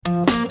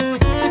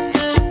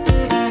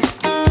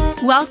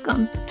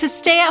Welcome to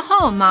Stay at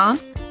Home, Mom,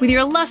 with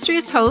your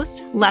illustrious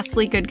host,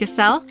 Leslie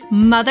Goodgesell,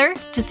 mother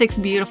to 6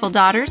 beautiful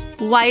daughters,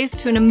 wife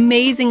to an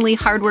amazingly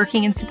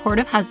hardworking and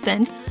supportive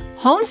husband,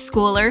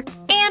 homeschooler,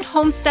 and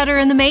homesteader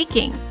in the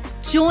making.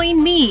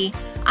 Join me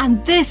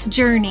on this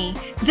journey,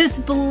 this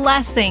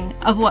blessing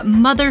of what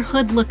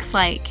motherhood looks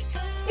like.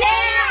 Stay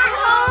at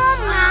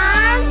home,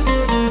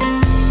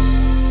 Mom!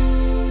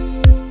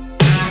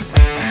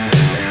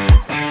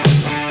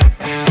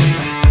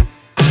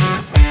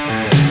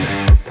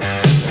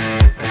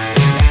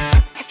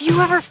 Have you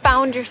ever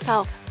found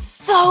yourself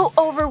so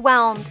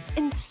overwhelmed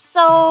and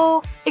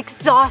so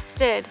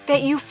exhausted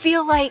that you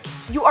feel like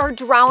you are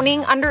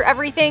drowning under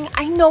everything?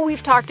 I know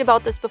we've talked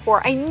about this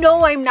before. I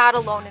know I'm not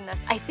alone in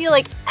this. I feel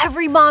like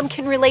every mom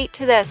can relate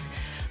to this.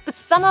 But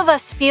some of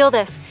us feel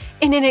this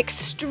in an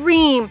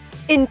extreme,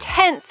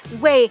 intense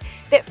way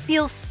that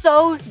feels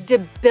so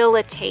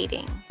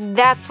debilitating.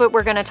 That's what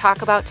we're going to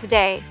talk about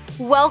today.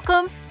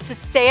 Welcome to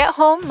Stay at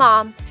Home,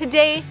 Mom.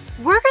 Today,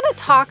 we're going to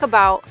talk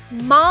about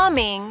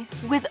momming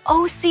with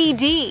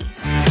OCD.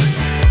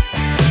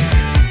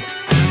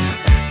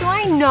 So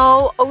I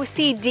know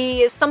OCD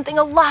is something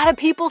a lot of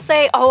people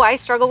say, oh, I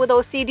struggle with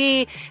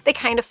OCD. They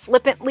kind of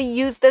flippantly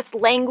use this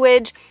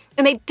language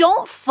and they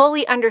don't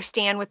fully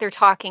understand what they're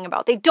talking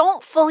about. They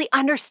don't fully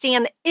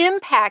understand the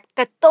impact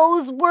that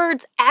those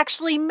words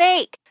actually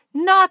make.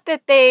 Not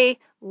that they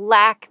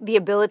lack the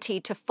ability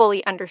to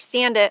fully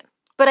understand it,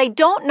 but I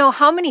don't know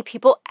how many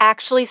people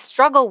actually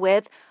struggle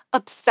with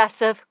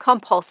obsessive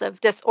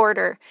compulsive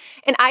disorder.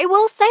 And I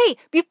will say,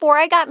 before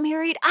I got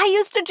married, I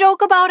used to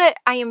joke about it.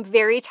 I am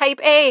very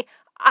type A.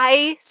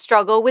 I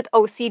struggle with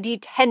OCD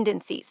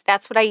tendencies.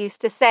 That's what I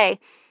used to say.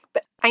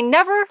 But I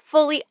never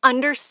fully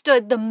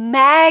understood the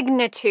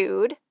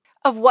magnitude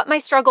of what my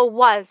struggle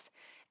was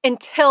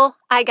until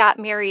I got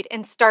married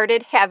and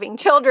started having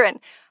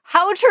children.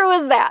 How true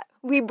is that?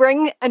 We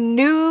bring a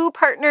new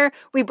partner,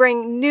 we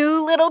bring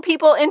new little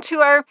people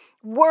into our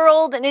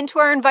world and into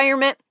our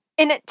environment.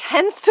 And it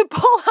tends to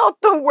pull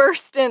out the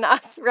worst in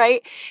us,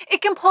 right?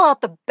 It can pull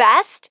out the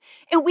best,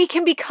 and we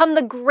can become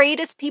the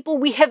greatest people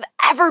we have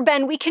ever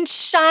been. We can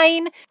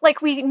shine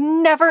like we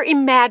never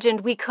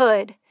imagined we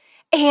could.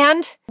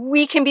 And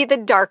we can be the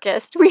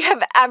darkest we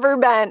have ever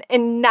been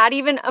and not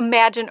even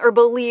imagine or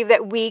believe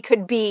that we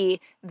could be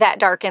that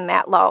dark and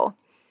that low.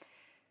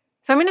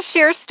 So I'm going to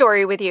share a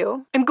story with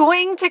you. I'm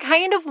going to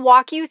kind of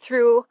walk you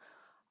through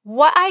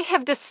what I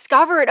have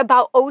discovered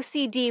about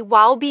OCD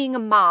while being a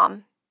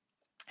mom,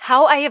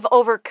 how I have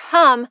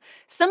overcome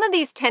some of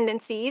these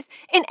tendencies.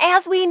 And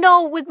as we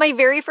know, with my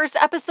very first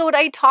episode,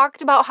 I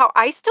talked about how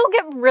I still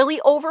get really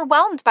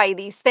overwhelmed by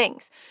these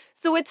things.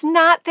 So it's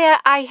not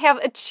that I have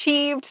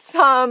achieved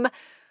some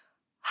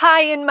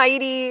high and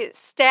mighty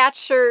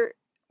stature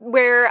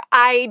where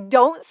I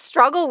don't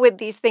struggle with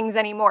these things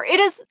anymore. It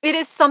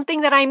is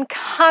something that I'm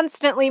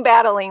constantly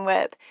battling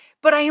with,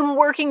 but I am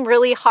working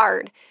really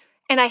hard.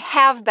 And I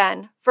have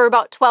been for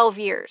about 12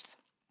 years.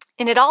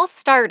 And it all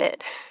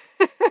started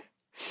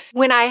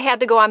when I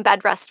had to go on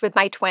bed rest with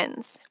my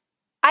twins.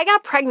 I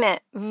got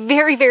pregnant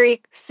very,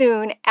 very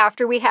soon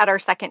after we had our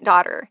second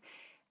daughter.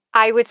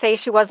 I would say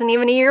she wasn't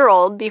even a year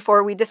old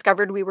before we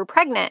discovered we were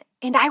pregnant.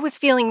 And I was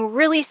feeling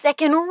really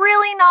sick and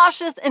really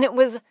nauseous, and it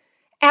was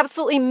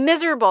absolutely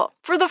miserable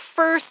for the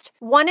first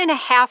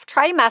 1.5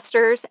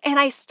 trimesters. And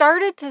I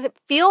started to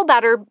feel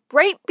better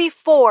right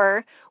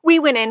before we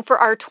went in for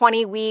our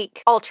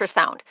 20-week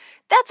ultrasound.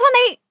 That's when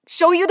they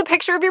show you the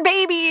picture of your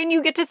baby and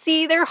you get to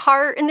see their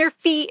heart and their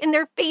feet and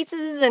their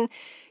faces, and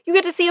you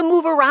get to see them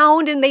move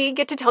around, and they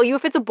get to tell you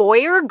if it's a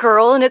boy or a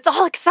girl, and it's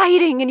all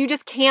exciting and you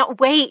just can't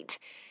wait.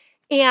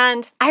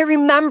 And I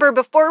remember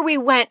before we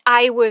went,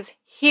 I was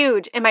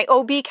huge, and my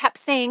OB kept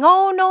saying,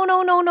 oh,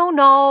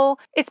 no.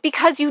 It's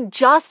because you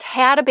just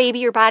had a baby.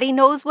 Your body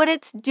knows what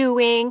it's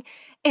doing.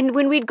 And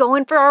when we'd go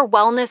in for our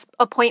wellness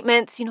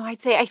appointments,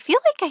 I'd say, I feel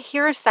like I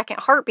hear a second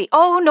heartbeat.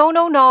 Oh,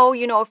 no.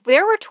 If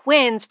there were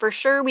twins, for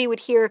sure we would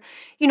hear,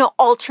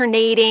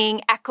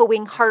 alternating,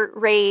 echoing heart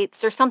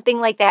rates or something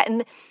like that.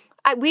 And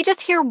we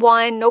just hear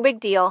one, no big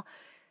deal.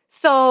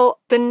 So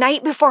the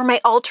night before my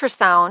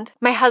ultrasound,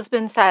 my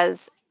husband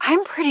says,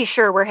 I'm pretty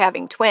sure we're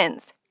having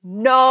twins.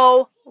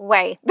 No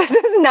way. This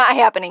is not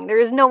happening. There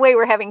is no way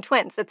we're having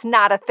twins. That's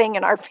not a thing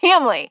in our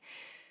family.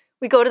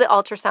 We go to the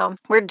ultrasound.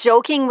 We're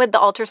joking with the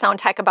ultrasound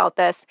tech about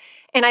this.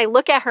 And I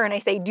look at her and I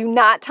say, do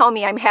not tell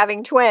me I'm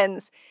having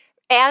twins.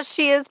 As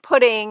she is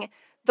putting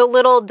the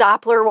little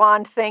Doppler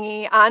wand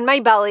thingy on my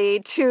belly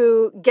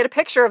to get a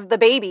picture of the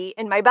baby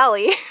in my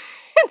belly.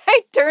 And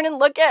I turn and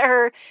look at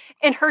her,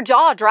 and her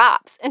jaw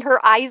drops, and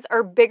her eyes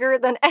are bigger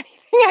than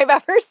anything I've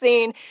ever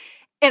seen.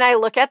 And I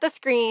look at the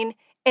screen,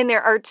 and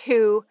there are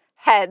 2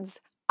 heads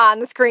on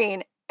the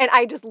screen. And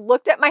I just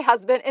looked at my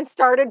husband and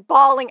started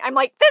bawling. I'm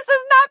like, this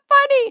is not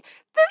funny.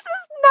 This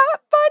is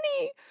not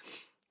funny.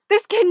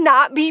 This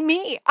cannot be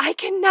me. I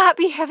cannot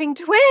be having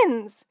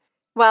twins.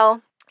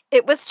 Well,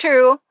 it was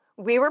true.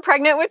 We were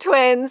pregnant with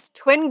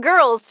twin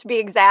girls to be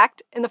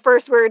exact. And the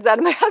first words out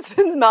of my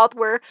husband's mouth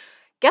were,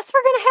 guess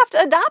we're going to have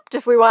to adopt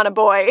if we want a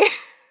boy.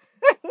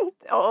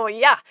 Oh,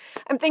 yeah.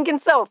 I'm thinking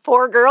so.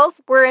 4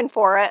 girls, we're in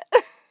for it.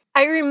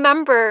 I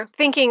remember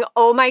thinking,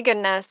 oh my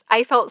goodness,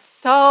 I felt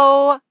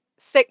so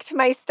sick to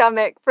my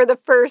stomach for the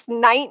first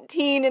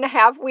 19 and a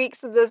half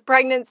weeks of this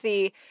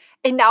pregnancy.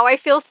 And now I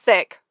feel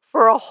sick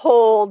for a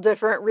whole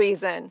different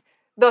reason.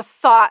 The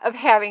thought of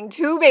having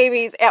 2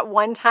 babies at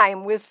one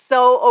time was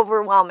so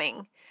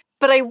overwhelming.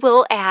 But I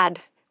will add,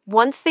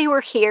 once they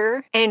were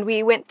here and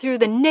we went through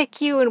the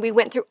NICU and we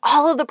went through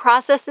all of the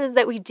processes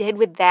that we did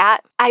with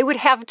that, I would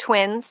have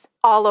twins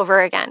all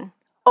over again,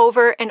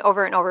 over and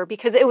over and over,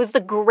 because it was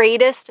the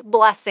greatest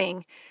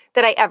blessing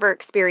that I ever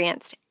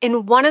experienced.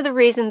 And one of the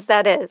reasons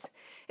that is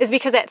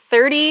because at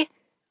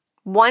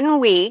 31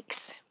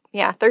 weeks,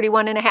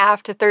 31 and a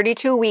half to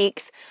 32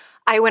 weeks,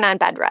 I went on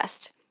bed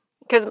rest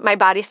because my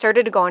body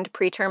started to go into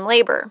preterm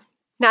labor.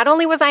 Not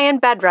only was I on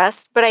bed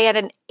rest, but I had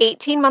an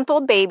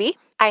 18-month-old baby.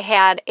 I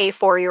had a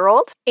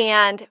 4-year-old,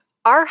 and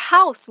our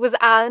house was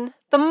on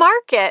the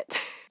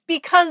market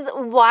because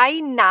why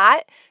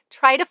not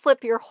try to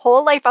flip your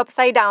whole life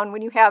upside down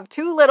when you have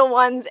 2 little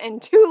ones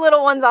and 2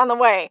 little ones on the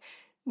way?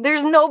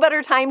 There's no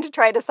better time to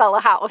try to sell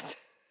a house.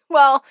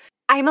 Well,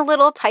 I'm a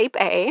little type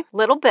A,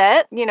 little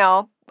bit,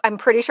 I'm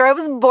pretty sure I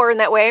was born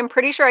that way. I'm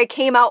pretty sure I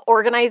came out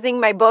organizing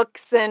my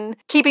books and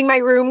keeping my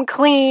room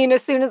clean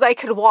as soon as I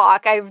could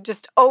walk. I've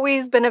just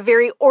always been a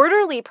very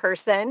orderly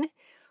person,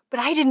 but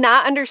I did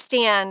not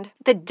understand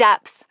the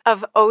depths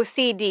of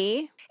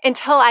OCD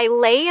until I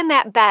lay in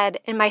that bed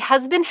and my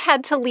husband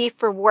had to leave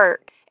for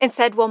work and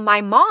said, well,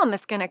 my mom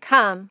is going to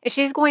come and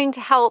she's going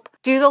to help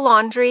do the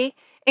laundry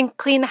and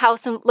clean the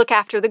house and look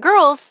after the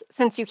girls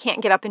since you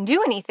can't get up and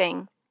do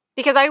anything.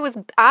 Because I was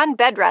on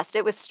bed rest.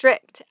 It was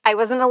strict. I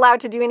wasn't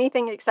allowed to do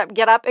anything except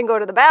get up and go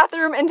to the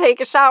bathroom and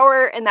take a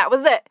shower, and that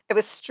was it. It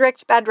was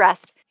strict bed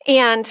rest.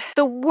 And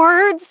the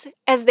words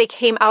as they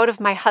came out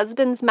of my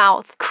husband's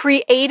mouth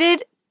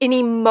created an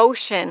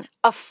emotion.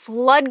 A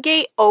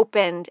floodgate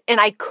opened, and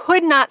I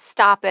could not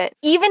stop it.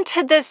 Even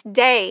to this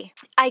day,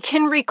 I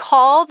can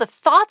recall the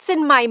thoughts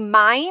in my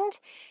mind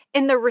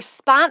and the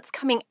response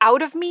coming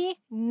out of me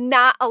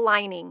not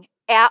aligning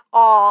at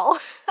all.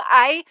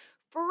 I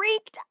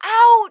freaked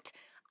out.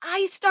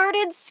 I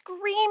started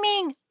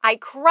screaming. I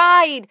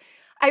cried.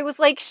 I was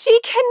like,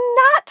 she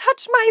cannot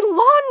touch my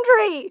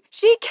laundry.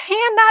 She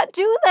cannot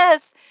do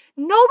this.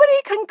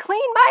 Nobody can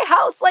clean my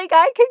house like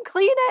I can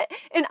clean it.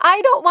 And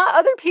I don't want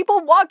other people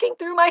walking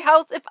through my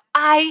house if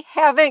I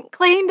haven't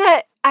cleaned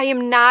it. I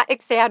am not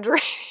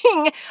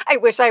exaggerating. I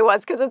wish I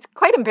was, because it's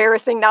quite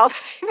embarrassing now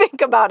that I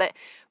think about it.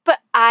 But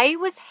I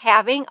was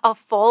having a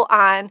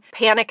full-on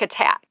panic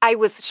attack. I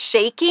was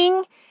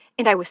shaking.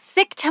 And I was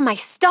sick to my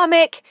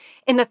stomach,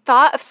 and the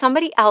thought of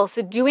somebody else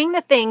doing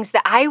the things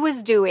that I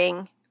was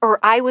doing or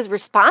I was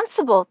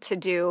responsible to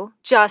do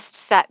just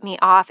set me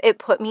off. It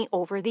put me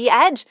over the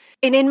edge.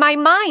 And in my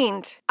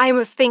mind, I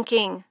was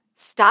thinking,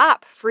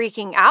 stop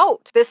freaking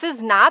out. This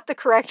is not the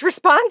correct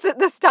response at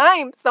this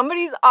time.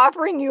 Somebody's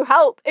offering you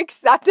help.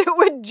 Accept it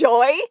with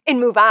joy and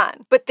move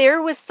on. But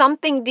there was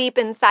something deep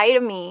inside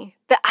of me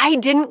that I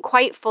didn't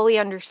quite fully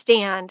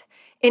understand.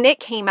 And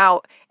it came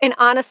out. And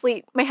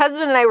honestly, my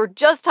husband and I were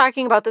just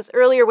talking about this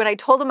earlier when I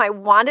told him I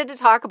wanted to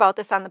talk about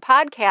this on the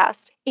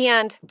podcast.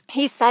 And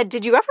he said,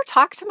 did you ever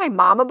talk to my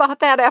mom about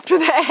that after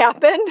that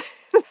happened?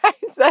 And I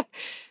said,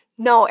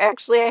 no,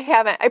 actually, I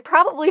haven't. I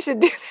probably should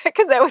do that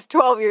because that was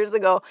 12 years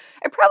ago.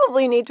 I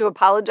probably need to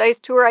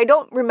apologize to her. I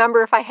don't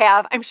remember if I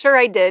have. I'm sure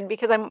I did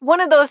because I'm one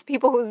of those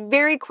people who's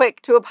very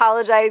quick to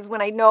apologize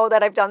when I know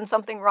that I've done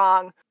something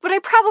wrong. But I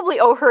probably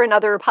owe her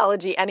another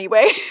apology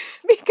anyway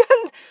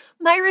because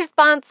my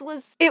response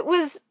was, it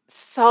was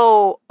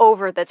so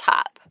over the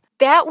top.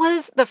 That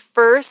was the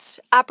first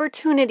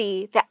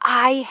opportunity that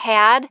I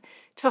had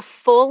to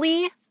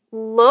fully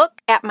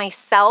look at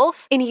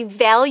myself and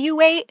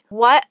evaluate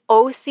what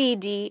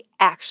OCD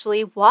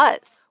actually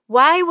was.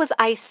 Why was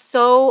I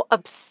so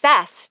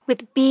obsessed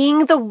with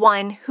being the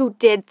one who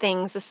did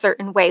things a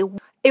certain way?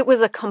 It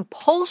was a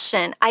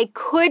compulsion. I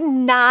could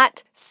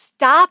not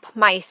stop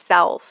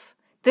myself.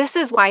 This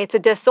is why it's a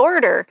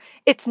disorder.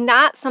 It's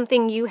not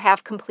something you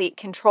have complete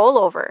control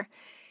over.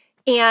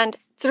 And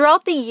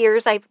throughout the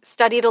years, I've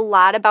studied a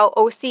lot about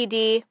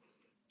OCD.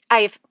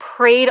 I've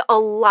prayed a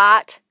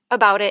lot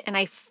about it, and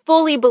I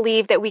fully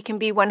believe that we can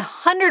be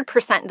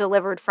 100%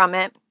 delivered from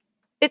it.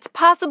 It's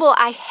possible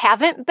I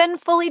haven't been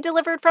fully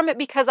delivered from it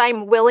because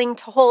I'm willing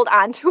to hold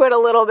on to it a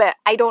little bit.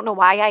 I don't know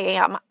why I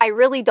am. I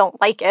really don't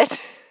like it.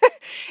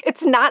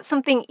 It's not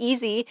something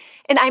easy,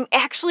 and I'm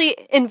actually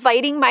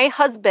inviting my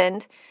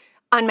husband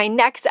on my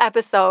next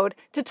episode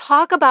to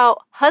talk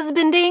about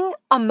husbanding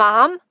a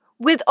mom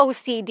with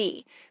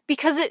OCD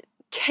because it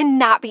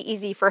cannot be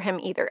easy for him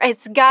either.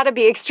 It's got to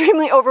be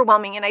extremely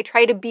overwhelming, and I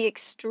try to be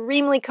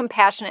extremely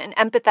compassionate and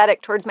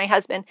empathetic towards my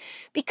husband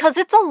because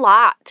it's a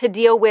lot to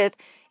deal with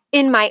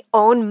in my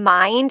own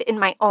mind, in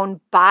my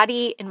own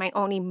body, in my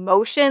own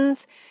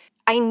emotions.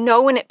 I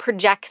know when it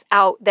projects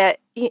out that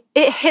it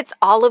hits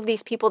all of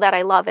these people that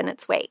I love in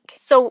its wake.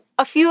 So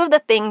a few of the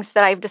things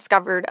that I've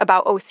discovered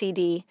about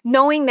OCD,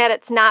 knowing that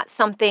it's not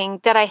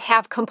something that I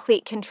have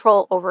complete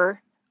control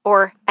over,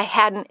 or I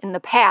hadn't in the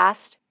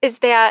past, is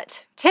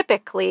that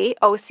typically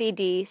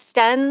OCD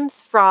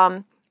stems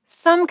from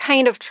some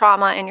kind of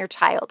trauma in your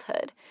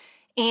childhood.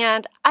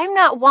 And I'm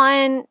not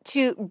one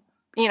to,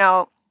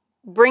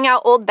 bring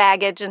out old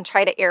baggage and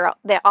try to air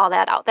all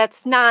that out.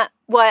 That's not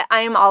what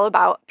I am all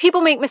about.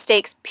 People make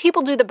mistakes.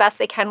 People do the best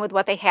they can with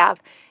what they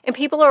have. And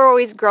people are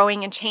always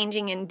growing and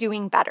changing and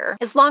doing better.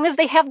 As long as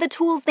they have the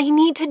tools they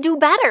need to do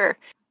better.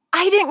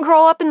 I didn't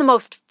grow up in the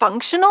most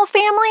functional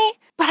family,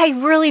 but I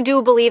really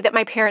do believe that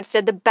my parents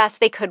did the best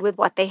they could with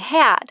what they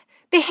had.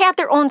 They had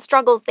their own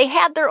struggles. They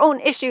had their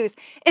own issues.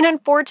 And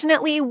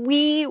unfortunately,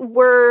 we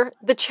were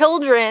the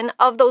children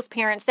of those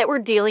parents that were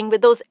dealing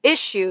with those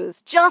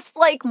issues. Just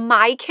like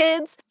my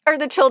kids are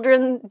the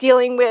children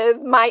dealing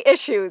with my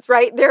issues,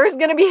 right? There's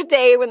going to be a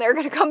day when they're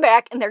going to come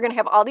back and they're going to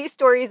have all these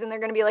stories and they're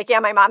going to be like, yeah,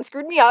 my mom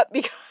screwed me up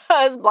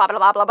because blah, blah,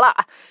 blah, blah, blah.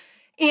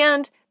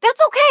 And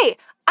that's okay.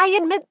 I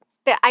admit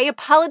that. I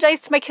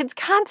apologize to my kids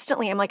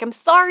constantly. I'm like, I'm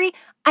sorry.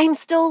 I'm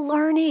still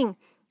learning.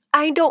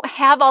 I don't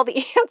have all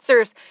the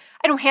answers.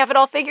 I don't have it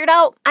all figured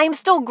out. I'm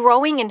still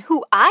growing in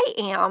who I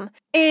am.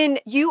 And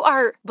you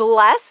are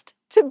blessed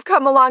to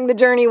come along the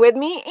journey with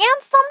me.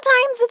 And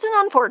sometimes it's an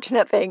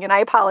unfortunate thing, and I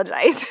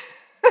apologize.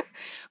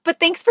 But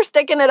thanks for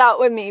sticking it out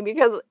with me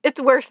because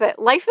it's worth it.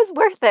 Life is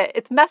worth it.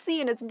 It's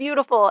messy and it's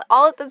beautiful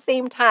all at the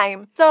same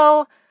time.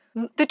 So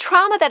the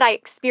trauma that I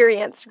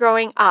experienced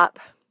growing up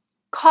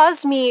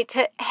caused me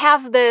to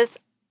have this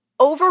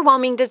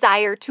overwhelming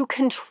desire to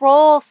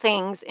control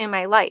things in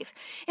my life.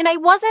 And I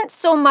wasn't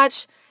so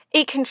much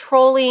a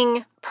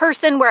controlling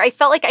person where I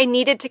felt like I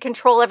needed to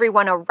control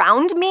everyone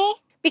around me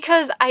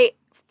because I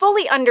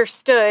fully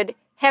understood,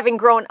 having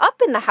grown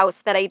up in the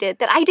house that I did,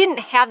 that I didn't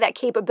have that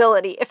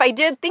capability. If I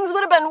did, things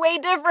would have been way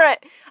different.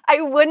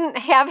 I wouldn't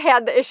have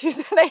had the issues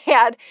that I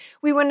had.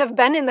 We wouldn't have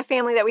been in the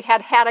family that we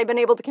had I been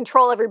able to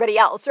control everybody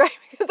else, right?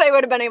 Because I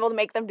would have been able to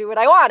make them do what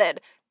I wanted.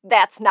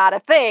 That's not a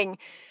thing.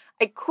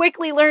 I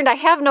quickly learned I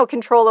have no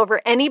control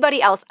over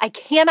anybody else. I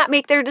cannot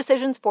make their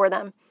decisions for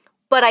them,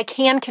 but I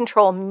can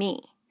control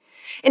me.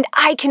 And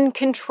I can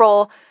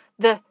control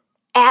the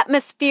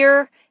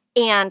atmosphere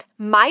and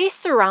my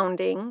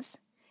surroundings,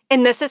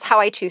 and this is how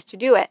I choose to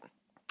do it.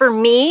 For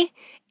me,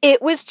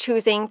 it was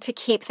choosing to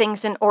keep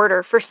things in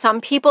order. For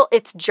some people,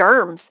 it's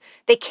germs.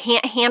 They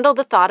can't handle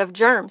the thought of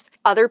germs.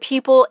 Other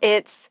people,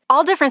 it's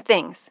all different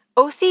things.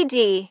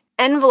 OCD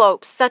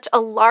envelopes such a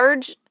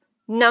large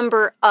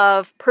number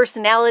of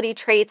personality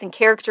traits and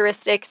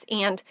characteristics,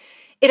 and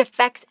it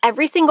affects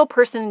every single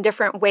person in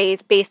different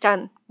ways based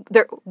on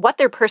what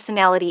their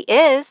personality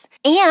is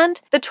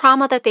and the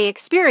trauma that they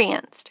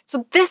experienced.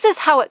 So this is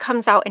how it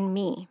comes out in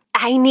me.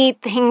 I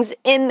need things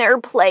in their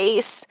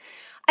place.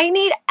 I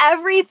need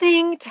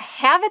everything to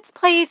have its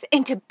place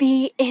and to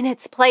be in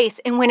its place.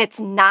 And when it's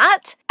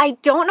not, I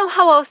don't know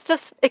how else to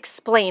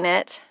explain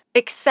it,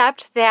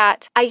 except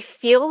that I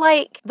feel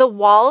like the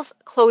walls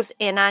close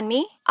in on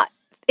me.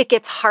 It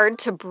gets hard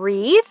to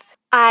breathe.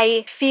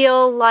 I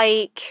feel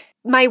like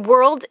my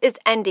world is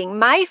ending.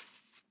 My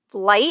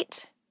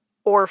flight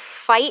or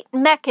fight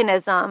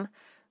mechanism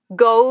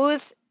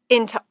goes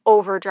into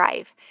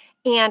overdrive.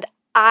 And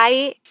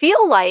I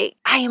feel like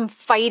I am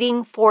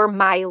fighting for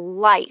my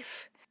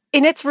life.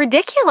 And it's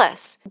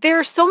ridiculous. There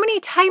are so many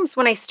times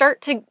when I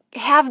start to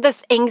have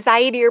this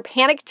anxiety or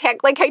panic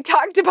attack like I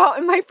talked about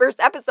in my first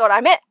episode.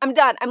 I'm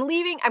done. I'm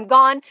leaving. I'm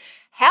gone.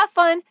 Have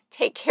fun.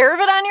 Take care of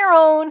it on your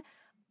own.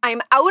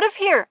 I'm out of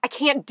here. I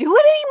can't do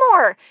it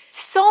anymore.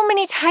 So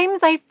many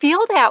times I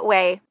feel that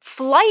way.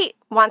 Flight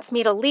wants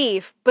me to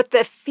leave, but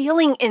the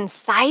feeling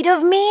inside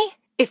of me,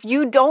 if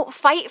you don't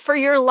fight for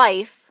your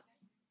life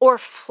or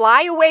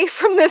fly away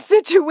from this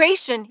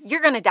situation,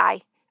 you're going to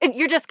die.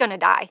 You're just going to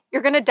die.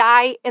 You're going to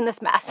die in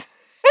this mess.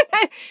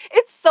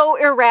 It's so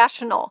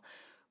irrational,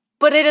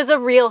 but it is a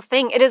real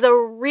thing. It is a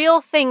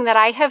real thing that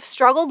I have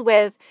struggled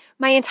with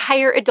my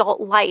entire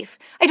adult life.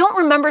 I don't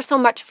remember so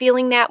much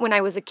feeling that when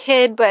I was a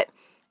kid, but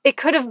it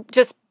could have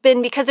just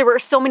been because there were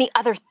so many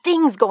other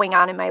things going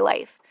on in my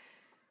life.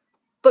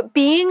 But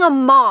being a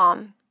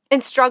mom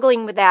and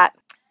struggling with that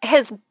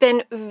has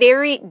been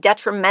very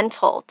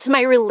detrimental to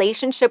my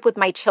relationship with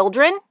my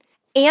children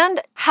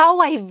and how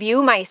I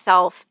view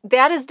myself.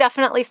 That is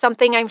definitely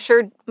something I'm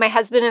sure my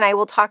husband and I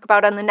will talk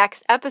about on the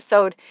next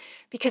episode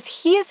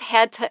because he has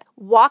had to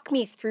walk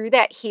me through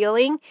that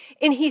healing,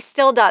 and he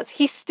still does.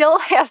 He still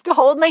has to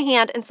hold my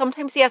hand, and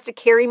sometimes he has to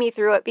carry me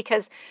through it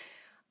because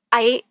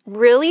I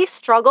really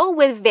struggle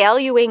with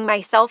valuing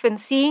myself and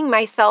seeing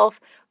myself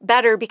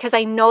better because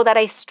I know that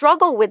I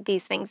struggle with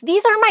these things.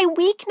 These are my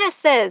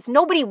weaknesses.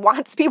 Nobody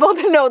wants people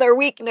to know their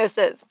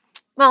weaknesses.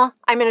 Well,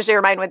 I'm going to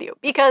share mine with you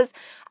because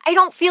I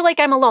don't feel like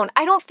I'm alone.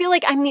 I don't feel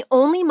like I'm the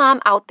only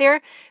mom out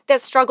there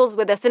that struggles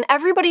with this. And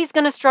everybody's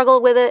going to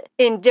struggle with it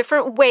in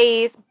different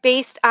ways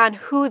based on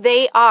who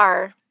they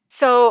are.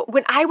 So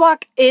when I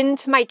walk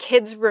into my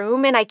kids'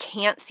 room and I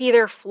can't see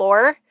their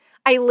floor,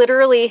 I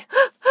literally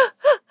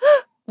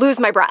lose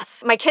my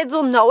breath. My kids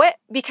will know it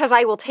because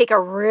I will take a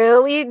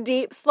really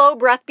deep, slow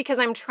breath because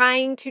I'm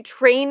trying to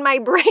train my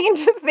brain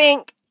to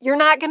think You're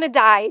not going to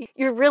die.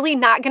 You're really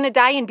not going to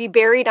die and be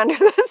buried under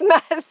this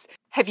mess.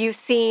 Have you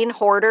seen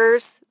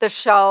Hoarders, the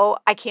show?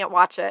 I can't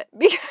watch it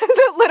because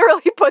it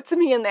literally puts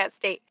me in that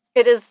state.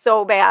 It is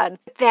so bad.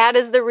 That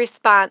is the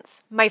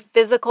response my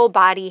physical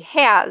body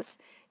has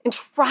in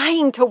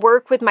trying to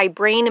work with my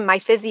brain and my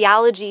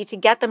physiology to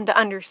get them to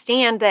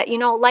understand that,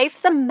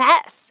 life's a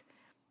mess.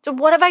 So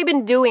what have I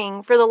been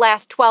doing for the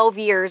last 12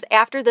 years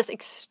after this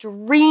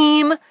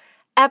extreme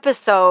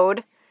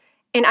episode,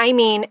 and I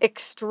mean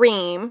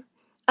extreme,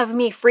 of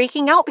me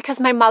freaking out because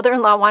my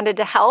mother-in-law wanted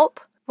to help?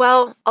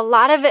 Well, a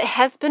lot of it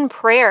has been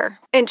prayer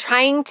and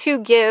trying to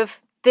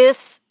give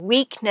this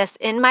weakness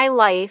in my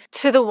life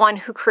to the one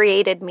who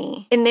created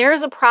me. And there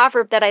is a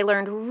proverb that I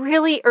learned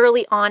really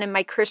early on in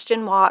my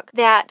Christian walk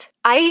that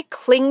I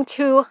cling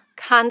to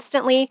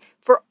constantly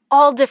for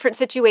all different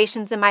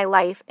situations in my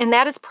life. And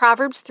that is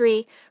Proverbs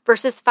 3,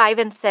 verses 5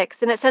 and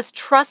 6. And it says,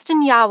 trust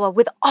in Yahweh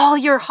with all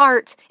your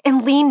heart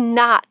and lean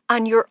not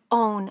on your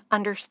own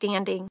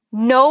understanding.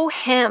 Know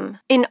him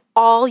in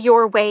all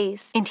your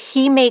ways, and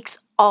he makes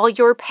all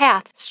your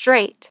path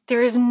straight.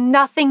 There is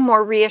nothing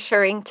more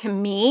reassuring to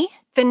me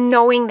than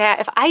knowing that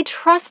if I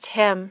trust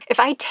him, if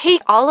I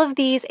take all of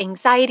these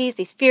anxieties,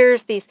 these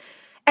fears, these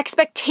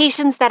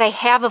expectations that I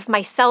have of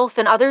myself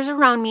and others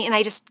around me, and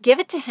I just give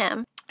it to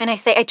him, and I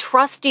say, I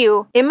trust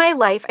you in my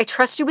life. I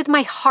trust you with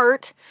my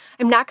heart.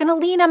 I'm not going to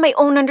lean on my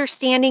own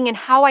understanding and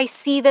how I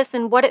see this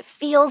and what it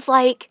feels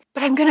like,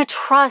 but I'm going to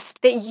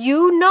trust that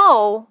you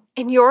know,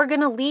 and you're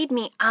going to lead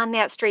me on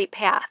that straight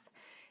path.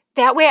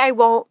 That way I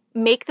won't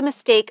make the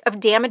mistake of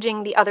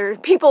damaging the other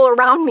people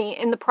around me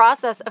in the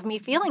process of me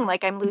feeling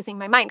like I'm losing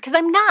my mind. Because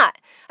I'm not.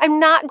 I'm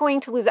not going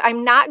to lose it.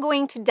 I'm not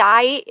going to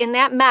die in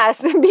that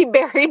mess and be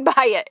buried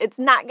by it. It's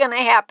not going to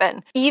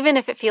happen, even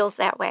if it feels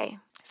that way.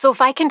 So if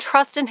I can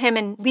trust in him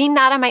and lean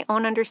not on my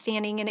own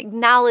understanding and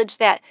acknowledge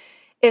that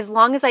as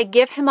long as I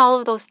give him all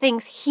of those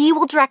things, he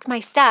will direct my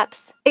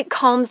steps. It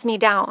calms me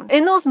down.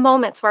 In those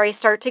moments where I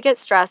start to get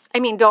stressed,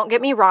 don't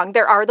get me wrong,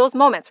 there are those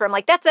moments where I'm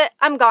like, that's it,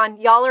 I'm gone,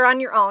 y'all are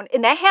on your own.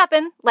 And that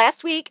happened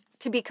last week.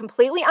 To be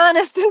completely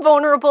honest and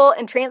vulnerable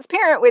and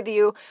transparent with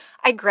you,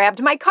 I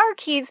grabbed my car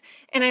keys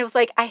and I was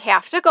like, I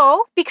have to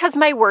go because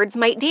my words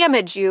might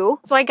damage you.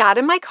 So I got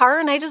in my car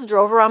and I just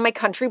drove around my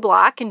country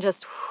block and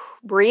just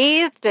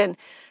breathed and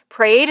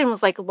prayed and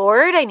was like,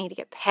 Lord, I need to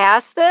get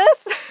past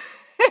this.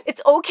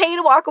 It's okay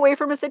to walk away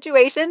from a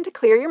situation to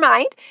clear your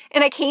mind.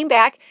 And I came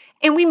back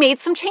and we made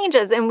some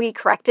changes and we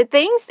corrected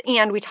things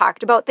and we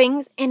talked about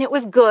things and it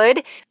was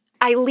good.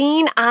 I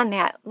lean on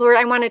that. Lord,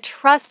 I want to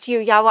trust you,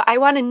 Yahweh. I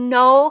want to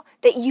know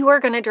that you are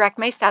going to direct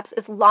my steps.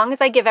 As long as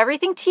I give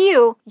everything to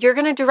you, you're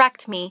going to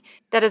direct me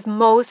that is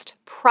most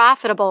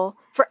profitable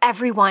for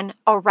everyone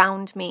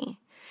around me.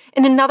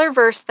 And another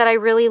verse that I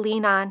really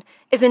lean on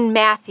is in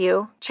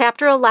Matthew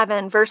chapter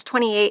 11, verse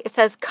 28. It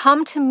says,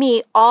 come to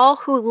me, all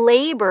who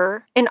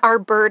labor and are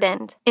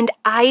burdened, and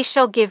I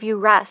shall give you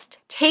rest.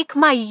 Take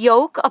my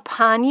yoke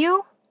upon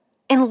you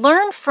and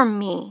learn from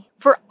me,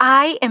 for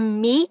I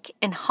am meek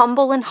and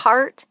humble in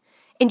heart,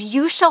 and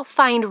you shall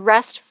find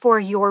rest for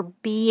your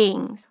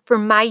beings. For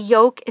my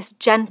yoke is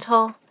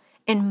gentle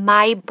and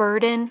my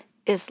burden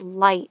is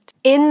light.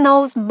 In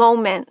those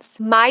moments,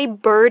 my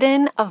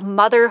burden of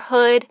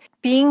motherhood,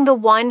 being the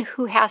one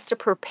who has to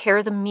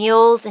prepare the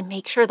meals and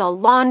make sure the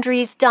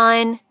laundry's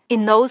done,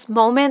 in those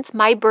moments,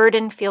 my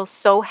burden feels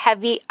so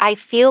heavy, I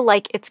feel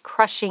like it's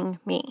crushing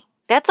me.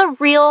 That's a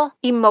real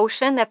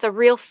emotion. That's a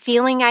real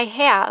feeling I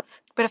have.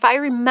 But if I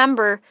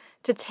remember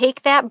to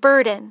take that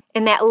burden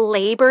and that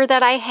labor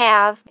that I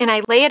have and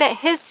I lay it at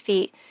his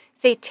feet,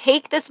 say,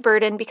 take this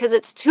burden because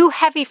it's too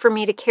heavy for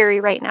me to carry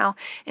right now.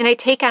 And I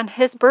take on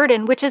his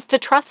burden, which is to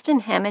trust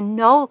in him and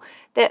know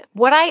that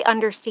what I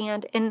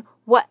understand and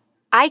what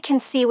I can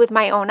see with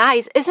my own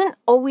eyes isn't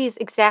always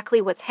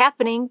exactly what's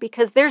happening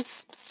because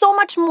there's so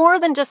much more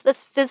than just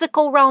this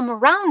physical realm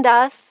around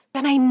us.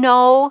 Then I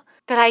know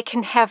that I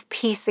can have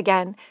peace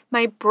again.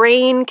 My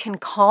brain can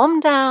calm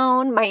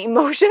down, my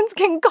emotions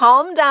can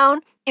calm down,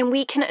 and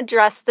we can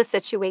address the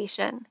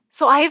situation.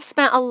 So I have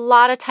spent a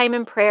lot of time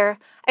in prayer.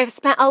 I've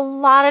spent a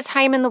lot of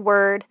time in the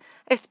Word.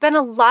 I've spent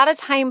a lot of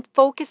time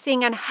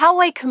focusing on how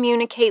I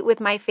communicate with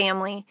my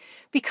family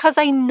because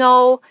I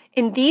know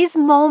in these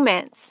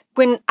moments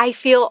when I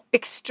feel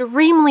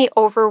extremely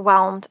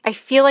overwhelmed, I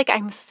feel like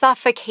I'm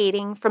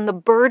suffocating from the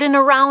burden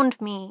around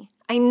me.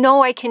 I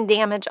know I can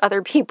damage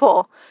other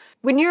people.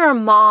 When you're a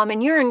mom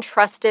and you're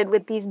entrusted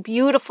with these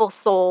beautiful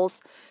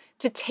souls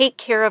to take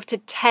care of, to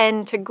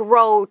tend, to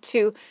grow,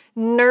 to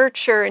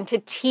nurture, and to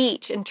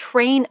teach and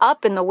train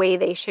up in the way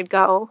they should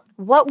go,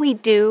 what we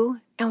do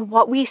and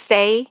what we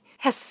say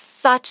has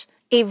such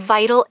a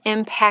vital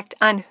impact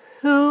on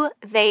who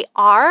they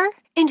are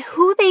and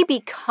who they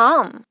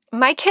become.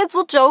 My kids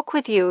will joke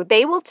with you.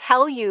 They will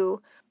tell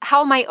you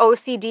how my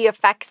OCD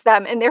affects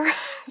them. And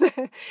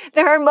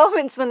there are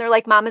moments when they're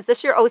like, Mom, is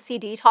this your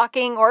OCD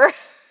talking? Or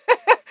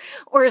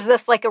Or is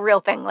this like a real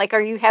thing? Like,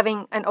 are you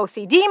having an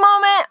OCD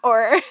moment?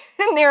 Or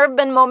and there have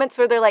been moments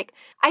where they're like,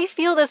 I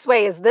feel this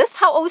way. Is this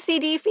how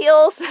OCD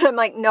feels? And I'm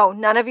like, no,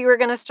 none of you are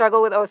going to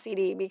struggle with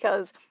OCD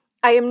because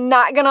I am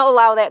not going to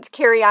allow that to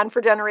carry on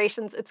for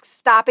generations. It's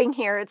stopping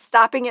here. It's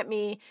stopping at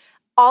me.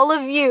 All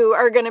of you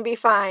are going to be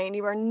fine.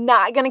 You are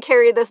not going to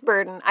carry this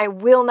burden. I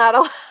will not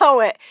allow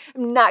it.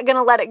 I'm not going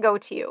to let it go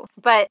to you.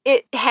 But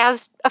it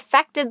has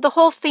affected the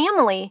whole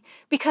family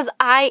because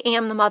I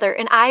am the mother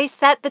and I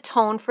set the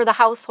tone for the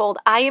household.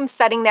 I am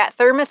setting that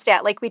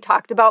thermostat like we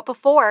talked about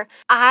before.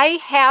 I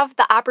have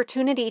the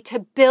opportunity to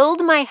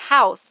build my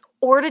house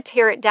or to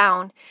tear it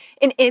down.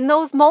 And in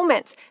those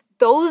moments,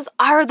 those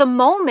are the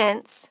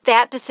moments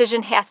that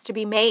decision has to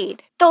be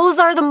made. Those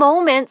are the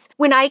moments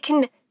when I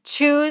can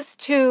choose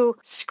to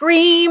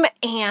scream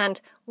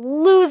and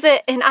lose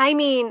it. And I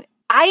mean,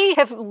 I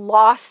have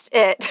lost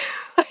it,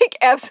 like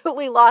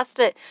absolutely lost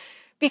it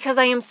because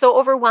I am so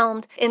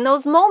overwhelmed. In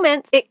those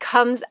moments, it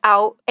comes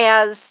out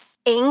as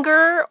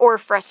anger or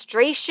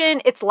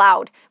frustration. It's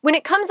loud. When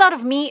it comes out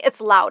of me,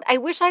 it's loud. I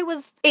wish I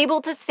was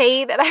able to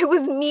say that I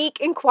was meek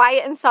and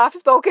quiet and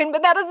soft-spoken,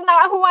 but that is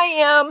not who I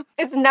am.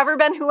 It's never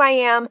been who I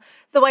am,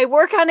 though I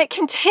work on it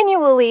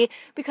continually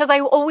because I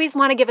always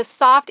want to give a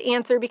soft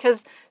answer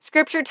because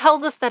Scripture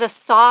tells us that a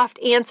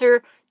soft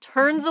answer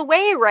turns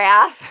away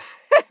wrath.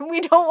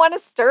 We don't want to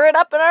stir it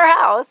up in our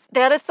house.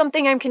 That is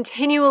something I'm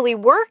continually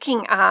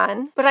working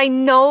on, but I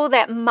know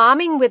that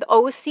momming with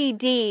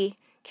OCD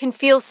can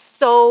feel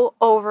so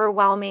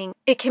overwhelming.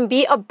 It can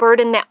be a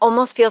burden that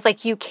almost feels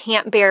like you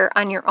can't bear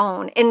on your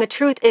own. And the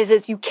truth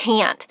is you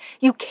can't.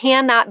 You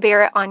cannot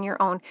bear it on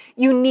your own.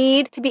 You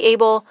need to be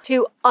able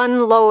to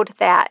unload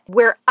that.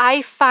 Where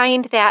I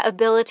find that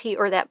ability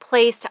or that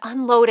place to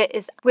unload it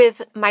is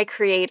with my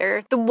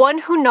Creator, the one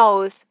who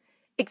knows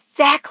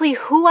exactly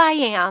who I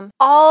am,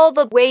 all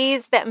the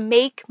ways that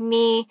make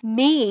me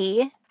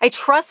me. I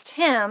trust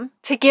Him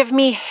to give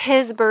me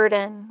His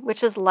burden,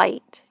 which is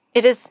light.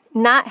 It is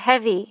not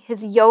heavy.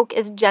 His yoke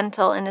is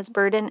gentle and His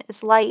burden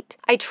is light.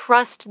 I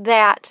trust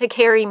that to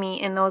carry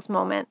me in those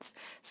moments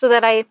so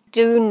that I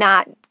do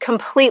not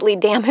completely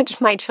damage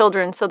my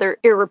children so they're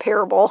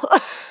irreparable.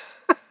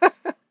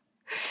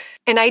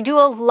 And I do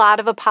a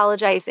lot of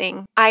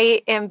apologizing.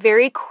 I am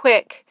very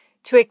quick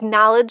to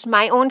acknowledge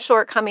my own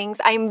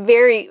shortcomings. I'm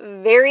very,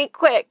 very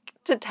quick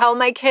to tell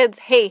my kids,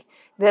 hey,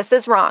 this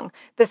is wrong.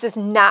 This is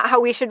not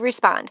how we should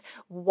respond.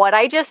 What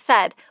I just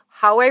said,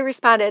 how I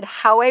responded,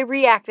 how I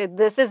reacted,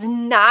 this is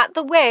not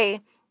the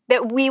way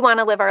that we want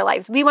to live our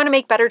lives. We want to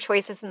make better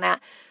choices than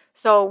that.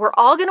 So we're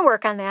all going to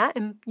work on that.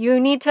 And you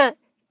need to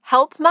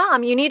help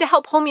Mom. You need to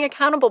help hold me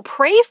accountable.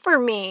 Pray for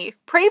me.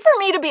 Pray for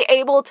me to be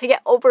able to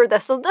get over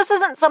this. So this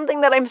isn't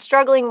something that I'm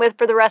struggling with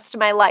for the rest of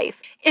my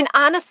life. And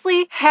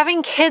honestly,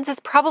 having kids has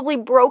probably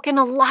broken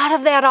a lot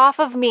of that off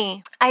of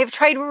me. I have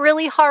tried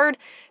really hard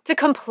to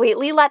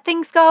completely let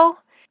things go.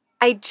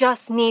 I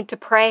just need to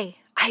pray.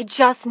 I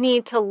just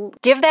need to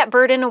give that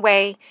burden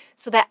away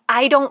so that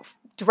I don't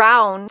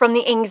drown from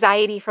the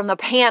anxiety, from the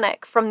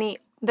panic, from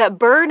the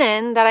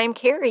burden that I'm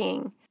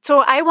carrying.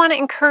 So I want to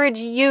encourage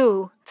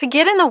you to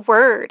get in the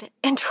Word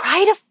and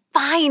try to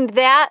find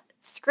that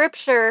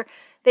scripture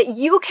that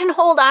you can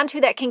hold on to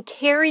that can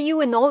carry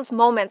you in those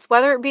moments,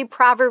 whether it be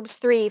Proverbs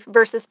 3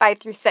 verses 5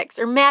 through 6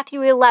 or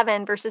Matthew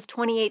 11 verses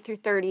 28 through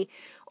 30,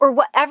 or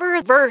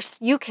whatever verse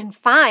you can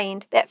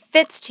find that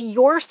fits to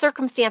your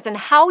circumstance and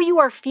how you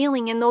are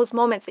feeling in those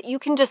moments that you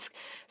can just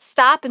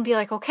stop and be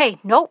like, okay,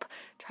 nope.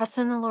 Trust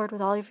in the Lord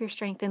with all of your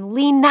strength and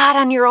lean not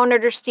on your own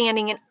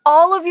understanding. In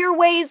all of your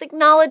ways,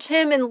 acknowledge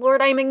Him. And Lord,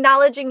 I'm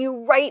acknowledging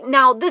you right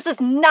now. This is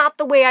not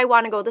the way I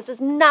want to go. This is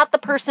not the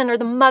person or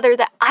the mother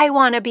that I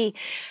want to be.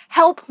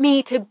 Help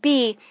me to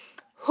be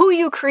who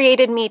you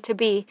created me to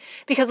be.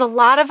 Because a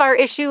lot of our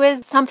issue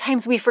is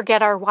sometimes we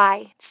forget our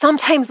why.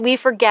 Sometimes we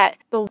forget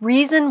the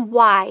reason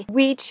why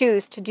we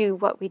choose to do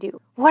what we do.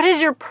 What is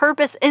your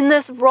purpose in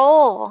this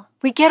role?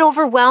 We get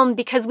overwhelmed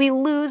because we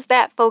lose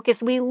that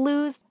focus. We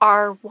lose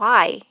our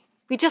why.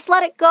 We just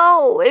let it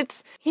go.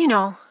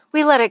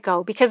 We let it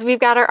go because we've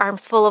got our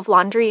arms full of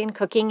laundry and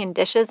cooking and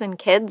dishes and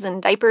kids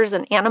and diapers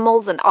and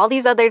animals and all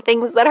these other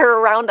things that are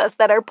around us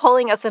that are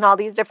pulling us in all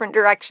these different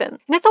directions.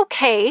 And it's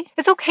okay.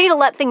 It's okay to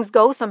let things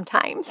go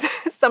sometimes.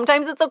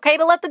 Sometimes it's okay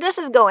to let the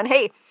dishes go. And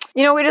hey,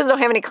 we just don't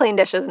have any clean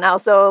dishes now,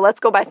 so let's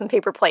go buy some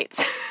paper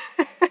plates.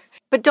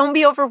 But don't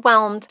be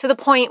overwhelmed to the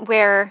point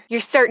where you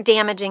start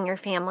damaging your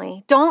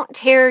family. Don't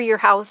tear your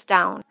house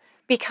down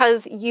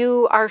because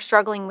you are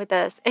struggling with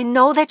this. And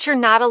know that you're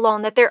not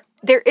alone, that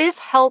there is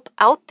help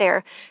out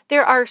there.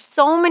 There are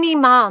so many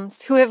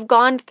moms who have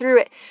gone through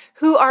it,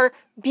 who are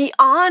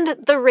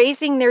beyond the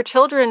raising their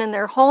children in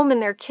their home,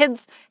 and their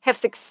kids have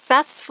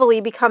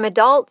successfully become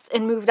adults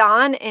and moved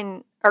on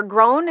and are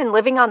grown and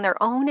living on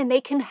their own, and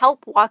they can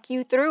help walk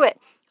you through it.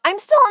 I'm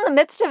still in the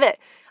midst of it.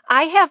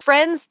 I have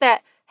friends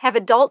that have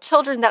adult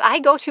children that I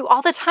go to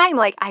all the time,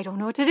 like, I don't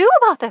know what to do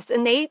about this.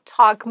 And they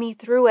talk me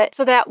through it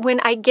so that when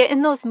I get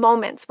in those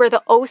moments where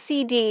the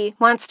OCD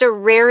wants to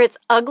rear its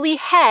ugly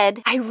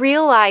head, I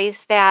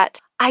realize that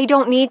I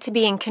don't need to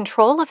be in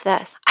control of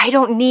this. I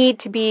don't need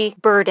to be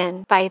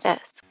burdened by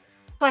this.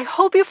 So I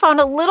hope you found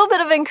a little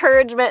bit of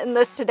encouragement in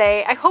this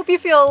today. I hope you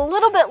feel a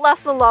little bit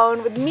less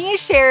alone with me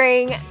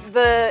sharing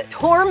the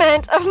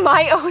torment of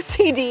my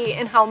OCD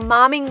and how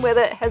momming with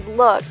it has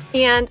looked.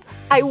 And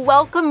I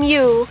welcome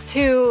you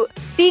to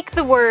seek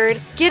the word,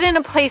 get in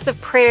a place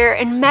of prayer,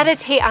 and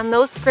meditate on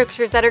those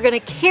scriptures that are going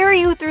to carry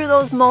you through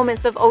those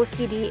moments of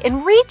OCD,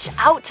 and reach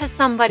out to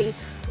somebody,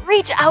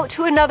 reach out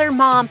to another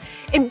mom,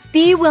 and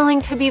be willing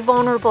to be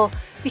vulnerable,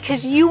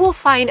 because you will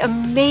find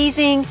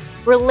amazing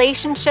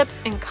relationships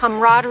and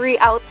camaraderie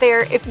out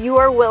there if you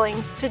are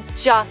willing to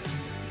just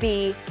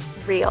be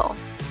real.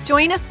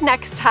 Join us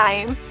next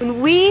time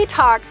when we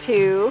talk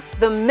to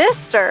the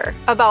mister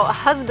about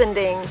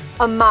husbanding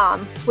a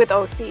mom with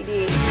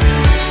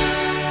OCD.